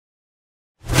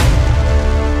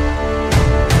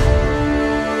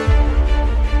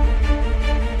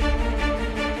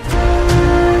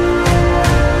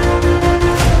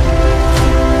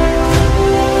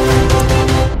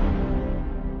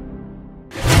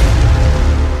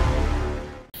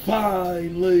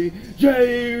Finally,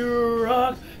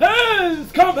 J-Rocc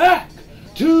has come back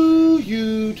to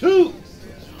YouTube.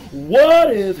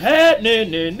 What is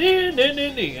happening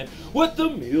with the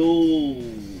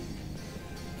mules?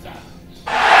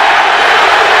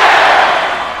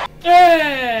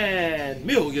 And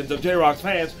millions of J-Rocc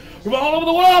fans from all over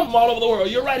the world,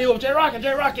 You're right here with J-Rocc, and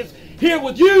J-Rocc is here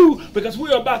with you because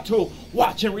we're about to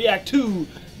watch and react to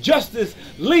Justice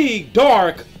League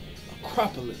Dark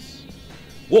Apokolips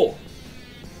War.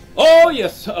 Oh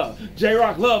yes, sir.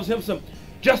 J-Rocc loves him some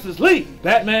Justice League.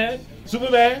 Batman,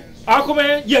 Superman,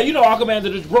 Aquaman. Yeah, you know Aquaman, the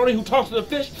jabroni who talks to the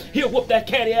fish. He'll whoop that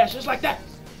catty ass just like that.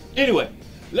 Anyway,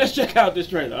 let's check out this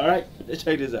trailer, alright? Let's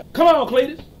check this out. Come on,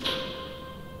 Cletus.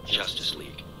 Justice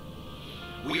League.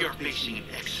 We are facing an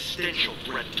existential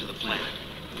threat to the planet.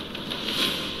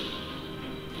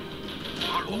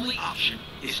 Our only option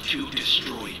is to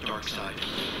destroy Darkseid.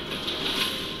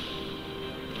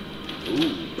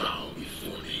 Ooh, bow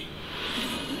before me.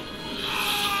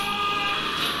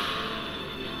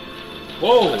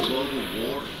 Whoa! A global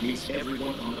war means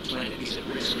everyone on the planet is at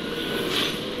risk.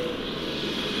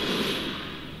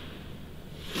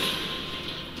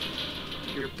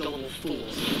 You're gullible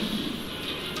fools.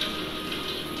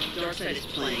 Darkseid is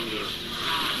playing you.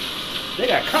 They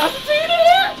got Constantine in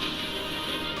here?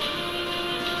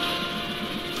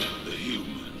 The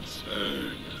humans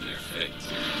earn their fate.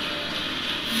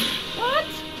 What?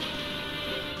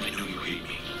 I know you hate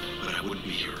me, but I wouldn't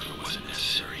be here if it wasn't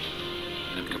necessary.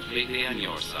 I'm completely on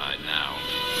your side now.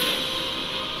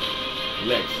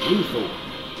 Lex Luthor.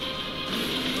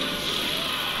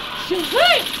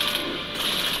 Shazam!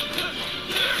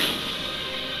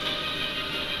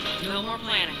 No more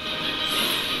planning.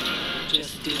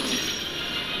 Just do it.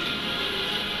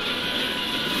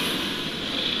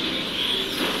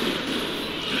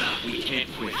 We can't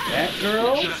quit. That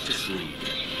girl? Justice League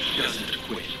doesn't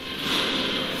quit.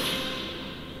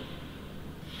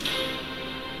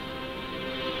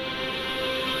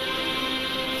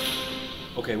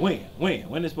 Okay,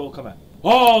 when this supposed to come out?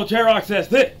 Oh, J-Rocc says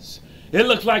this. It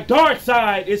looks like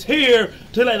Darkseid is here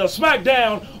to lay the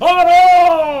smackdown on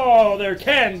all their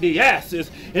candy asses.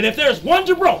 And if there's one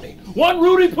jabroni, one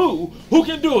Rudy Poo who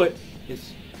can do it,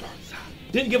 it's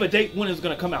Darkseid. Didn't give a date when it's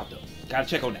going to come out, though. Gotta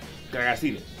check on that. Gotta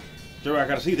see this. J-Rocc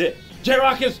gotta see this.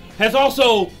 J-Rocc has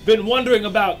also been wondering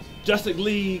about Justice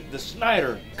League, the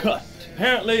Snyder Cut.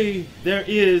 Apparently, there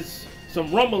is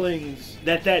some rumblings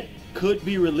that could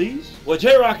be released. What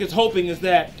J-Rocc is hoping is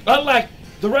that, unlike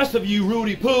the rest of you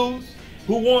Rudy Poos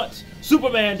who wants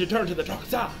Superman to turn to the dark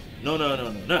side. No.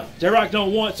 J-Rocc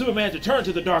don't want Superman to turn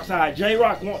to the dark side.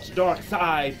 J-Rocc wants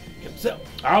Darkseid himself.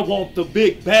 I want the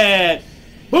big bad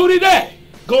booty day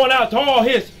going out to all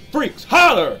his freaks.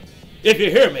 Holler if you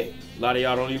hear me. A lot of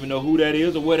y'all don't even know who that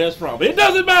is or where that's from. But it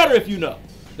doesn't matter if you know.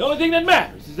 The only thing that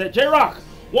matters is that J-Rocc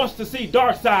wants to see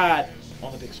Darkseid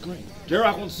on the big screen.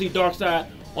 J-Rocc wants to see Darkseid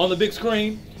on the big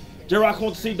screen. J-Rocc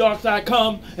wants to see Darkseid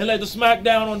come and lay the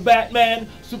smackdown on Batman,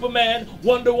 Superman,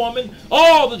 Wonder Woman,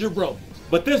 all the jabronis.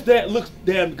 But this looks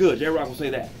damn good. J-Rocc will say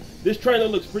that. This trailer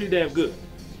looks pretty damn good.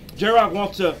 J-Rocc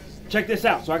wants to check this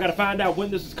out, so I gotta find out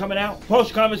when this is coming out. Post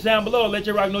your comments down below and let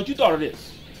J-Rocc know what you thought of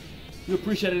this. If you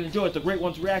appreciate it and enjoy it, it's a Great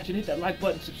One's reaction. Hit that like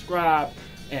button, subscribe,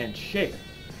 and share.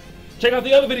 Check out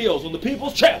the other videos on the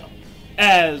People's channel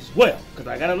as well, because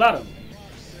I got a lot of them.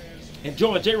 And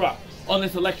join J-Rocc on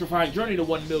this electrifying journey to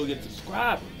 1 million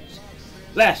subscribers.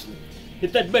 Lastly,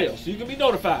 hit that bell so you can be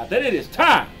notified that it is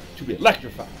time to be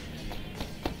electrified.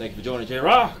 Thank you for joining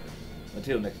J-Rocc.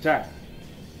 Until next time.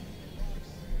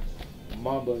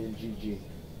 Mamba and GG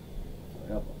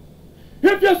forever.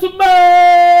 If you're some man